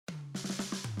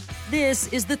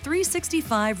This is the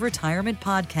 365 Retirement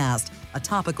Podcast, a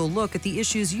topical look at the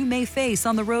issues you may face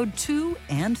on the road to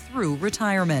and through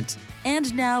retirement.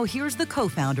 And now, here's the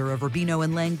co-founder of Rubino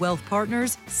 & Lang Wealth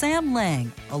Partners, Sam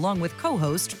Lang, along with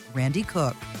co-host Randy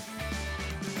Cook.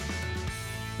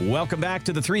 Welcome back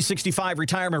to the 365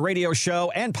 Retirement Radio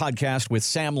Show and podcast with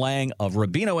Sam Lang of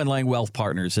Rubino & Lang Wealth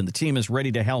Partners. And the team is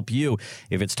ready to help you.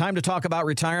 If it's time to talk about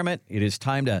retirement, it is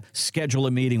time to schedule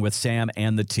a meeting with Sam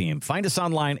and the team. Find us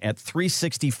online at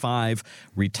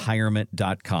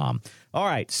 365retirement.com. All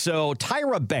right, so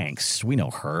Tyra Banks, we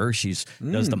know her. She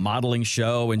does the modeling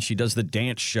show, and she does the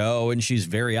dance show, and she's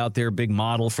very out there, big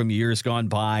model from years gone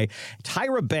by.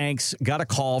 Tyra Banks got a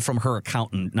call from her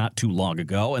accountant not too long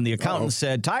ago, and the accountant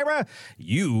said, Tyra,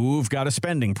 you've got a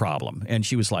spending problem. And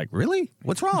she was like, really?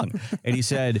 What's wrong? And he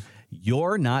said,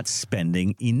 you're not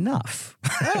spending enough.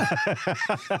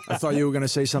 I thought you were going to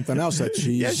say something else, that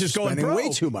she's spending way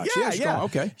too much. Yeah.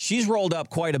 Okay. She's rolled up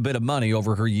quite a bit of money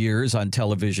over her years on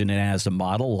television and as a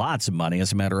model, lots of money,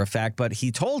 as a matter of fact. But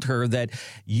he told her that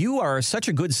you are such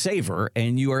a good saver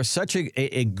and you are such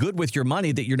a good with your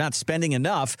money that you're not spending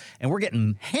enough, and we're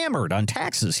getting hammered on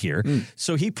taxes here.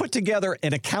 So he put together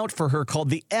an account for her called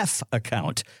the F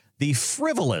account. The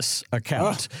frivolous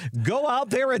account. Go out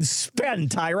there and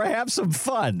spend, Tyra. Have some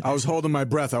fun. I was holding my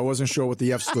breath. I wasn't sure what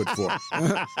the F stood for.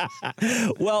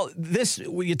 Well,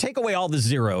 you take away all the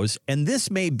zeros, and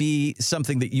this may be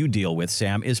something that you deal with,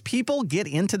 Sam, is people get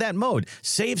into that mode.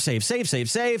 Save,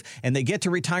 and they get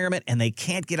to retirement, and they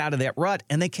can't get out of that rut,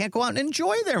 and they can't go out and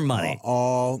enjoy their money.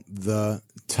 All the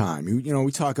time. You know,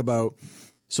 we talk about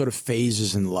sort of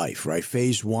phases in life, right?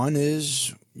 Phase one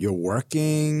is you're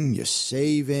working, you're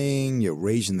saving, you're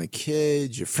raising the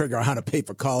kids, you figure out how to pay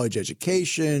for college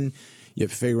education, you're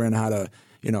figuring out how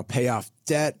to, pay off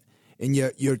debt, and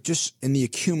you're just in the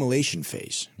accumulation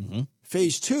phase. Mm-hmm.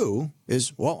 Phase two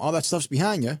is, well, all that stuff's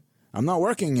behind you. I'm not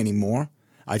working anymore.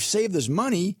 I've saved this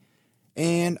money,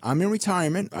 and I'm in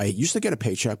retirement. I used to get a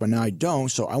paycheck, but now I don't,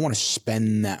 so I want to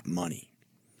spend that money.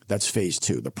 That's phase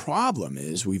two. The problem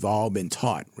is we've all been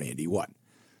taught, Randy, what?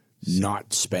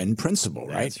 Not spend principal,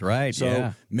 right? That's right,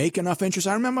 so make enough interest.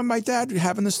 I remember my dad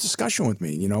having this discussion with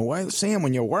me. Sam,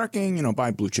 when you're working,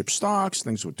 buy blue chip stocks,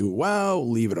 things will do well,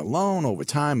 leave it alone. Over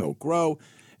time, it'll grow.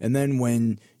 And then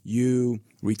when you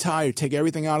retire, take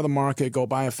everything out of the market, go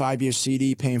buy a 5-year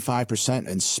CD paying 5%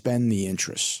 and spend the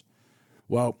interest.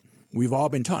 Well, we've all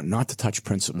been taught not to touch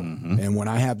principal. Mm-hmm. And when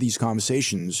I have these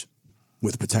conversations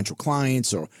with potential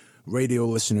clients or radio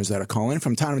listeners that are calling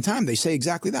from time to time, they say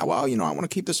exactly that. Well, I want to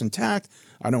keep this intact.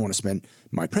 I don't want to spend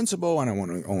my principal. I don't want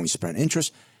to only spend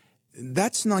interest.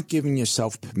 That's not giving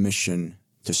yourself permission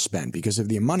to spend, because if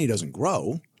the money doesn't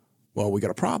grow, well, we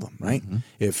got a problem, right? Mm-hmm.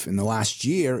 If in the last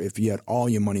year, if you had all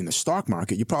your money in the stock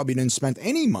market, you probably didn't spend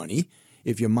any money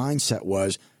if your mindset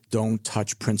was don't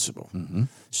touch principal. Mm-hmm.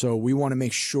 So we want to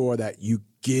make sure that you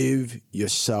give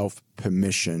yourself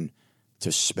permission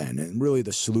to spend. And really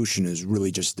the solution is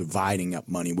really just dividing up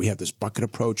money. We have this bucket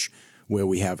approach where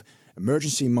we have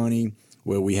emergency money,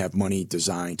 where we have money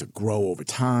designed to grow over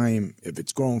time. If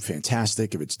it's growing,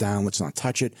 fantastic. If it's down, let's not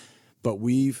touch it. But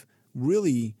we've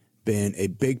really been a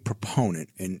big proponent,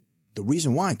 and the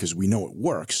reason why, because we know it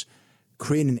works,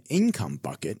 create an income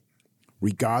bucket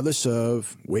regardless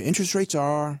of where interest rates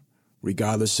are,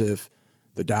 regardless if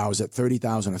the Dow is at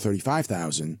 30,000 or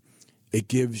 35,000, it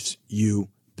gives you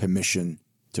permission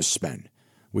to spend.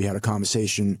 We had a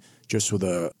conversation just with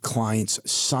a client's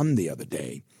son the other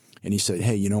day, and he said,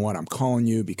 hey, you know what? I'm calling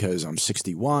you because I'm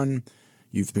 61.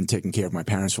 You've been taking care of my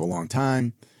parents for a long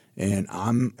time, and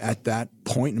I'm at that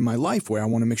point in my life where I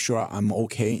want to make sure I'm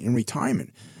okay in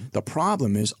retirement. The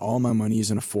problem is all my money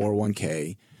is in a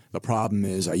 401k. The problem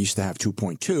is I used to have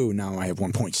 2.2, now I have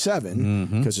 1.7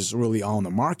 because it's really all in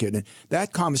the market. And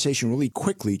that conversation really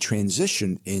quickly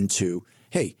transitioned into,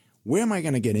 hey, where am I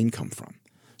going to get income from?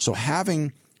 So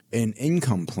having an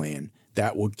income plan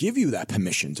that will give you that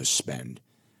permission to spend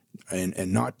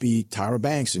and not be Tyra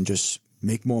Banks and just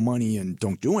make more money and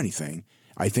don't do anything,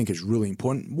 I think is really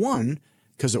important. One,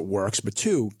 because it works, but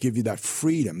two, give you that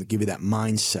freedom, to give you that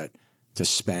mindset to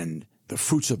spend the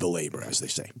fruits of the labor, as they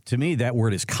say. To me, that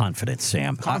word is confidence,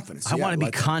 Sam. Confidence. I want to be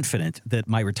confident that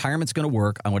my retirement's going to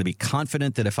work. I want to be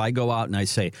confident that if I go out and I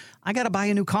say, I got to buy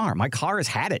a new car. My car has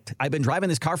had it. I've been driving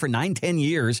this car for 9-10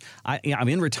 years. I'm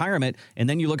in retirement. And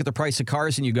then you look at the price of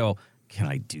cars and you go, can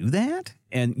I do that?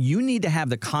 And you need to have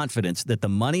the confidence that the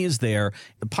money is there.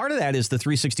 Part of that is the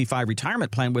 365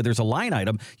 retirement plan where there's a line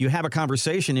item. You have a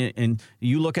conversation and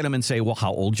you look at them and say, well,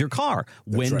 how old's your car?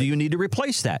 When do you need to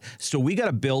replace that? So we got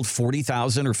to build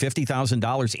 $40,000 or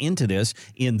 $50,000 into this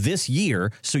in this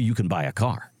year so you can buy a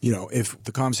car. You know, if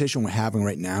the conversation we're having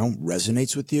right now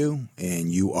resonates with you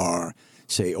and you are,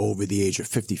 say, over the age of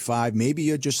 55, maybe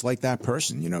you're just like that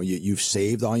person. You know, you've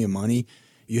saved all your money.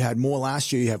 You had more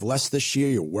last year, you have less this year,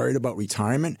 you're worried about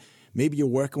retirement. Maybe you're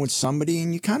working with somebody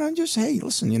and you kind of just, hey,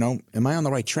 listen, you know, am I on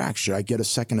the right track? Should I get a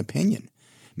second opinion?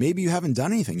 Maybe you haven't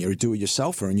done anything. You're a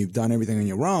do-it-yourselfer and you've done everything on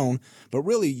your own, but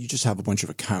really you just have a bunch of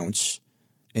accounts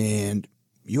and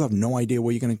you have no idea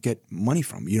where you're going to get money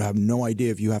from. You have no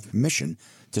idea if you have permission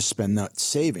to spend that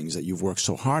savings that you've worked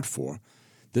so hard for.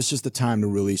 This is the time to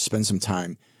really spend some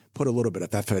time, put a little bit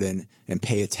of effort in and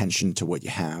pay attention to what you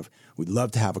have. We'd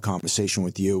love to have a conversation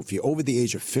with you. If you're over the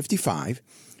age of 55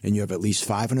 and you have at least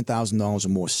 $500,000 or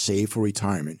more saved for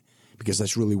retirement, because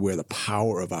that's really where the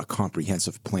power of our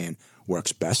comprehensive plan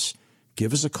works best,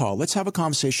 give us a call. Let's have a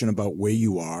conversation about where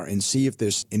you are and see if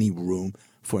there's any room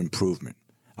for improvement.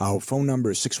 Our phone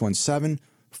number is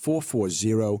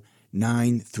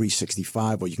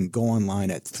 617-440-9365, or you can go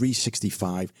online at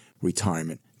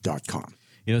 365retirement.com.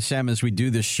 You know, Sam, as we do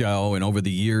this show and over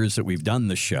the years that we've done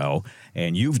the show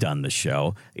and you've done the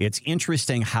show, it's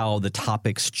interesting how the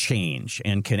topics change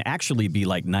and can actually be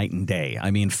like night and day.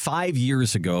 I mean, 5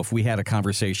 years ago, if we had a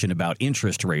conversation about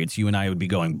interest rates, you and I would be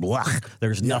going, blah,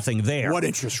 there's nothing there. What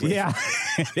interest rate? Yeah.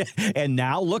 And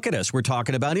now look at us. We're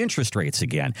talking about interest rates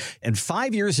again. And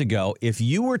 5 years ago, if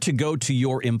you were to go to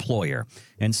your employer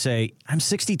and say, I'm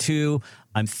 62,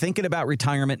 I'm thinking about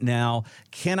retirement now.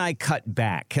 Can I cut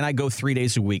back? Can I go 3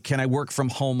 days a week? Can I work from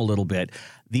home a little bit?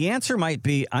 The answer might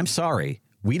be, I'm sorry.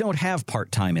 We don't have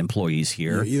part-time employees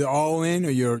here. You're either all in or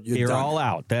you're done. All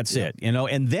out. That's it. You know,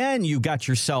 and then you got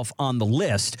yourself on the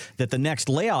list that the next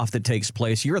layoff that takes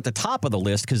place, you're at the top of the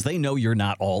list because they know you're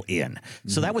not all in.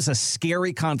 So that was a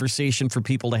scary conversation for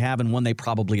people to have and one they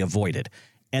probably avoided.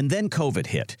 And then COVID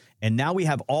hit. And now we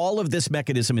have all of this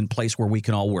mechanism in place where we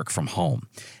can all work from home.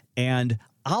 And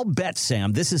I'll bet,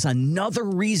 Sam, this is another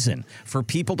reason for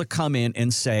people to come in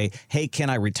and say, hey, can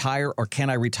I retire or can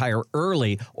I retire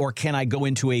early or can I go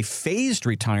into a phased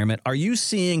retirement? Are you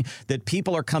seeing that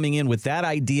people are coming in with that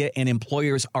idea and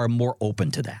employers are more open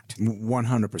to that?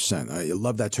 100%. I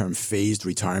love that term, phased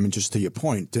retirement. Just to your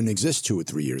point, didn't exist 2 or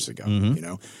 3 years ago. You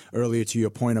know, earlier to your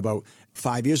point about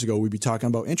 5 years ago, we'd be talking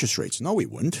about interest rates. No, we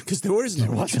wouldn't, because there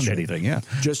wasn't anything. Yeah.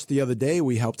 Just the other day,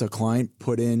 we helped a client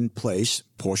put in place a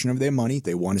portion of their money.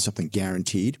 They wanted something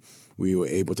guaranteed. We were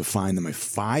able to find them a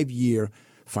 5-year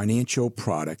financial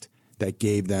product that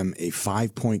gave them a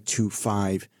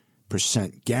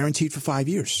 5.25% guaranteed for 5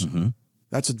 years.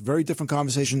 That's a very different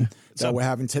conversation that we're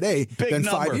having today than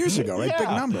 5 years ago, right? Yeah. Big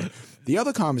number. The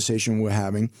other conversation we're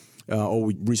having, or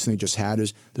we recently just had,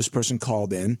 is this person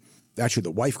called in. Actually,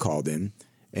 the wife called in,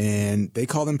 and they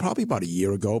called in probably about a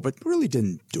year ago, but really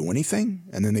didn't do anything.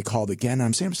 And then they called again. And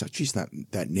I'm saying, geez,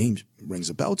 that name rings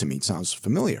a bell to me. It sounds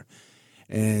familiar.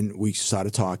 And we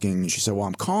started talking, and she said, well,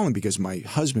 I'm calling because my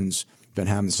husband's been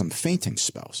having some fainting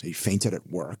spells. He fainted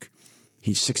at work.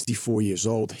 He's 64 years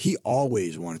old. He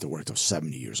always wanted to work till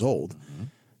 70 years old.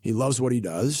 He loves what he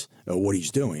does, or what he's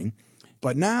doing.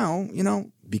 But now, you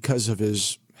know, because of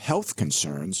his health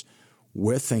concerns,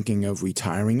 we're thinking of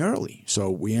retiring early. So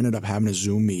we ended up having a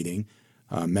Zoom meeting,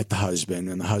 met the husband,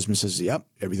 and the husband says, yep,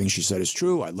 everything she said is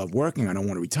true. I love working. I don't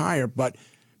want to retire. But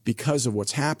because of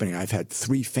what's happening, I've had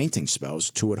 3 fainting spells,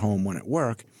 2 at home, 1 at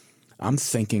work. I'm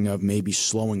thinking of maybe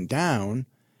slowing down.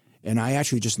 And I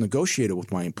actually just negotiated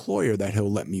with my employer that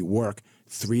he'll let me work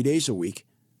 3 days a week,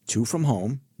 2 from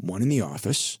home, 1 in the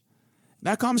office.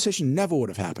 That conversation never would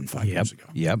have happened 5 years ago.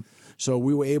 So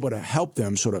we were able to help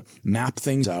them sort of map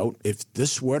things out. If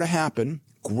this were to happen,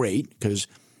 great, because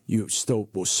you still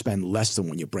will spend less than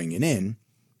when you're bringing in.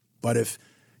 But if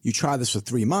you try this for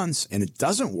 3 months and it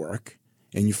doesn't work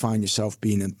and you find yourself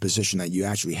being in a position that you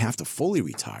actually have to fully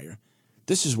retire,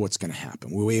 this is what's going to happen.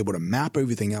 We were able to map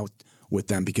everything out with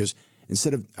them because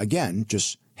instead of, again,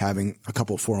 just having a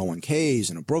couple of 401ks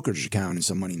and a brokerage account and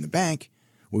some money in the bank,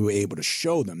 we were able to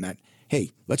show them that,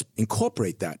 hey, let's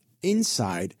incorporate that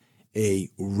inside a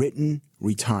written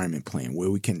retirement plan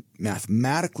where we can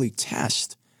mathematically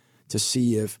test to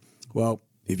see if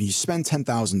you spend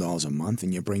 $10,000 a month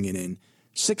and you're bringing in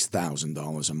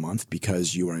 $6,000 a month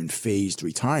because you are in phased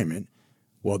retirement,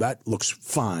 well, that looks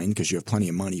fine because you have plenty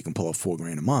of money. You can pull out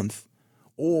 $4,000 a month.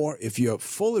 Or if you're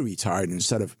fully retired and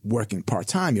instead of working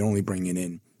part-time, you're only bringing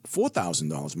in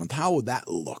 $4,000 a month, how would that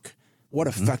look? what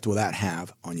effect will that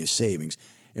have on your savings?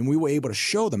 And we were able to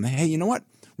show them, hey, you know what?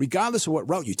 Regardless of what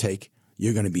route you take,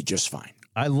 you're going to be just fine.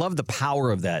 I love the power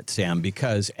of that, Sam,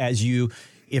 because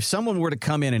if someone were to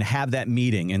come in and have that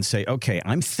meeting and say, okay,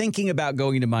 I'm thinking about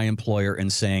going to my employer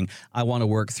and saying, I want to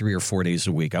work 3 or 4 days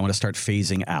a week. I want to start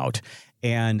phasing out.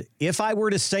 And if I were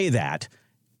to say that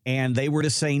and they were to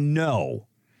say no,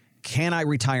 can I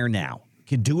retire now?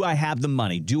 Do I have the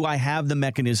money? Do I have the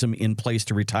mechanism in place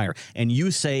to retire? And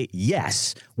you say,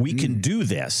 yes, we can do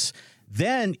this.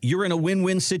 Then you're in a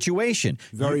win-win situation.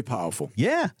 Very powerful.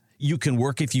 Yeah. You can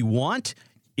work if you want.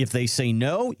 If they say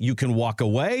no, you can walk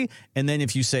away. And then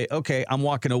if you say, okay, I'm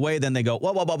walking away, then they go,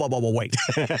 whoa, wait.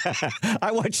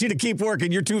 I want you to keep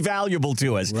working. You're too valuable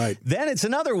to us. Right. Then it's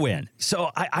another win. So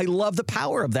I love the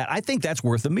power of that. I think that's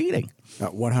worth a meeting.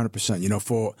 100%. You know,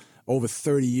 for over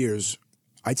 30 years,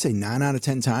 I'd say 9 out of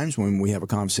 10 times when we have a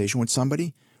conversation with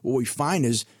somebody, what we find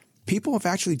is people have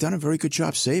actually done a very good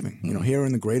job saving. You know, here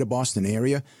in the greater Boston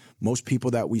area, most people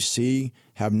that we see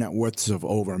have net worths of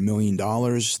over $1 million.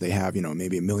 They have, you know,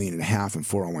 maybe $1.5 million in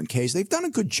 401ks. They've done a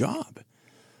good job.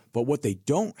 But what they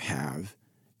don't have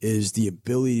is the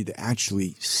ability to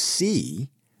actually see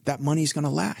that money's going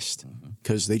to last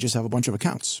because they just have a bunch of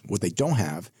accounts. What they don't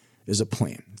have is a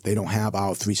plan. They don't have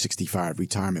our 365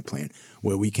 retirement plan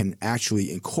where we can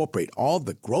actually incorporate all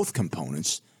the growth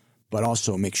components, but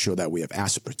also make sure that we have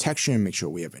asset protection, make sure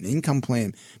we have an income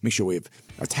plan, make sure we have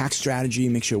a tax strategy,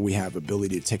 make sure we have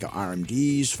ability to take our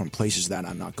RMDs from places that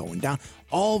are not going down.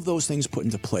 All of those things put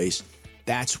into place,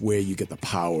 that's where you get the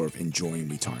power of enjoying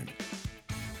retirement.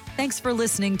 Thanks for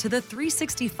listening to the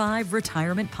 365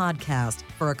 Retirement Podcast.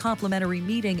 For a complimentary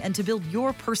meeting and to build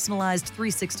your personalized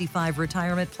 365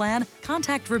 retirement plan,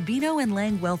 contact Rubino &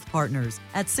 Lang Wealth Partners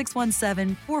at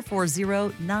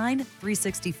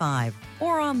 617-440-9365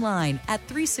 or online at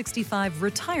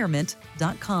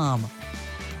 365retirement.com.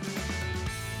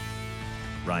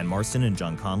 Ryan Marston and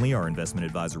John Conley are investment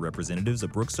advisor representatives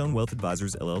of Brookstone Wealth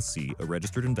Advisors, LLC, a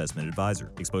registered investment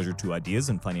advisor. Exposure to ideas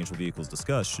and financial vehicles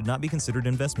discussed should not be considered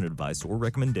investment advice or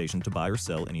recommendation to buy or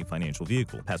sell any financial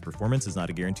vehicle. Past performance is not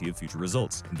a guarantee of future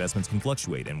results. Investments can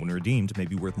fluctuate and when redeemed may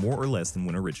be worth more or less than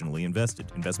when originally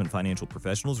invested. Investment financial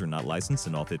professionals are not licensed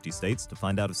in all 50 states. To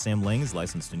find out if Sam Lang is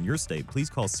licensed in your state, please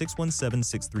call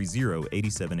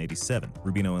 617-630-8787.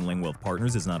 Rubino & Lang Wealth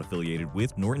Partners is not affiliated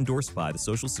with nor endorsed by the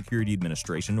Social Security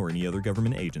Administration or any other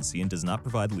government agency and does not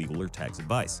provide legal or tax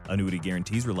advice. Annuity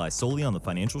guarantees rely solely on the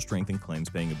financial strength and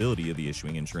claims-paying ability of the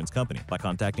issuing insurance company. By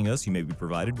contacting us, you may be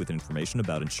provided with information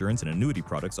about insurance and annuity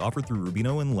products offered through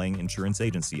Rubino & Lang Insurance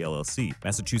Agency, LLC,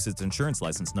 Massachusetts Insurance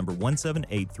License number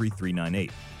 1783398.